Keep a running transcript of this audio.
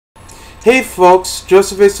Hey folks,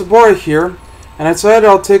 Joseph A. Sobora here, and I decided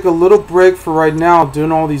I'll take a little break for right now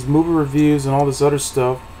doing all these movie reviews and all this other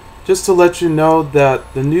stuff, just to let you know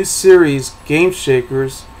that the new series, Game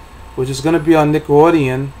Shakers, which is going to be on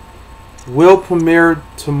Nickelodeon, will premiere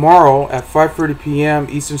tomorrow at 5:30 p.m.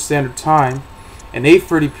 Eastern Standard Time and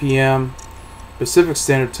 8:30 p.m. Pacific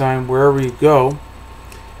Standard Time, wherever you go.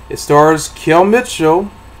 It stars Kel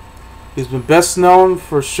Mitchell, who's been best known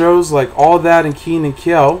for shows like All That and Kenan and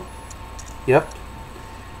Kel. Yep.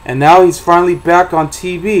 And now he's finally back on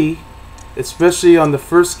TV, especially on the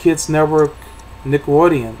First Kids Network,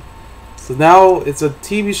 Nickelodeon. So now it's a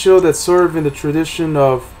TV show that's sort of in the tradition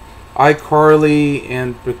of iCarly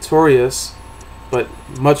and Victorious, but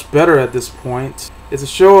much better at this point. It's a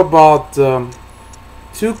show about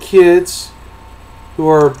two kids who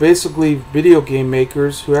are basically video game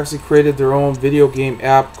makers who actually created their own video game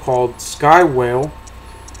app called Sky Whale,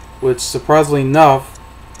 which surprisingly enough,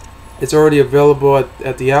 it's already available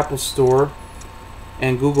at the Apple Store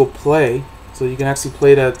and Google Play, so you can actually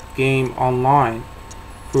play that game online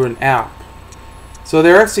through an app. So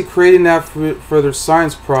they're actually creating that for their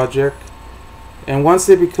science project, and once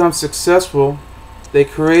they become successful, they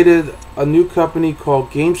created a new company called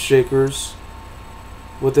Game Shakers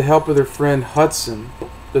with the help of their friend Hudson.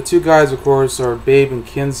 The two guys, of course, are Babe and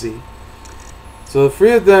Kinsey. So the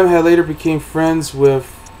three of them had later became friends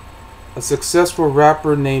with a successful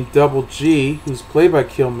rapper named Double G, who's played by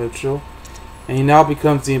Kel Mitchell, and he now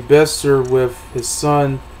becomes the ambassador with his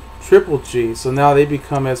son Triple G. So now they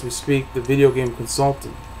become, as we speak, the video game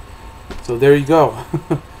consultant. So there you go.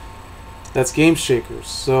 That's Game Shakers.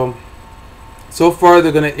 So far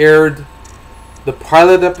they're going to air the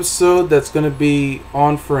pilot episode that's going to be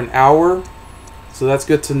on for an hour. So that's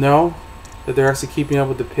good to know that they're actually keeping up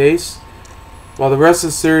with the pace, while the rest of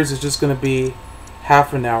the series is just going to be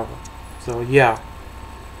half an hour. So yeah,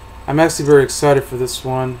 I'm actually very excited for this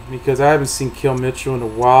one because I haven't seen Kel Mitchell in a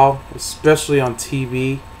while, especially on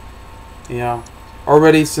TV. Yeah,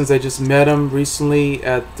 already since I just met him recently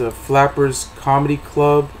at the Flappers Comedy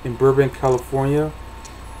Club in Burbank, California.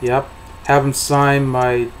 Yep, have him sign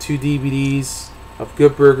my 2 DVDs of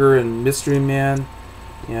Good Burger and Mystery Man.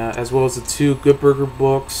 Yeah, as well as the 2 Good Burger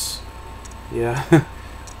books. Yeah,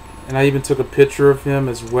 and I even took a picture of him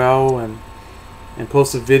as well and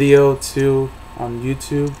post a video too on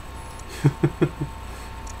YouTube.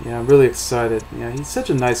 Yeah, I'm really excited. Yeah, he's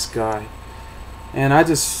such a nice guy, and I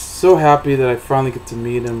just so happy that I finally get to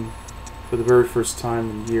meet him for the very first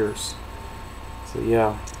time in years. So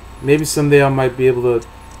yeah, maybe someday I might be able to,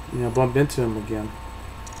 bump into him again.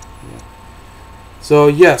 Yeah. So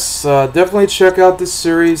yes, definitely check out this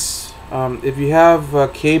series. If you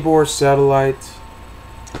have cable or satellite,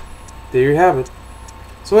 there you have it.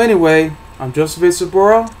 So anyway, I'm Joseph A.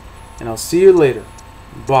 Sobora, and I'll see you later.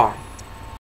 Bye.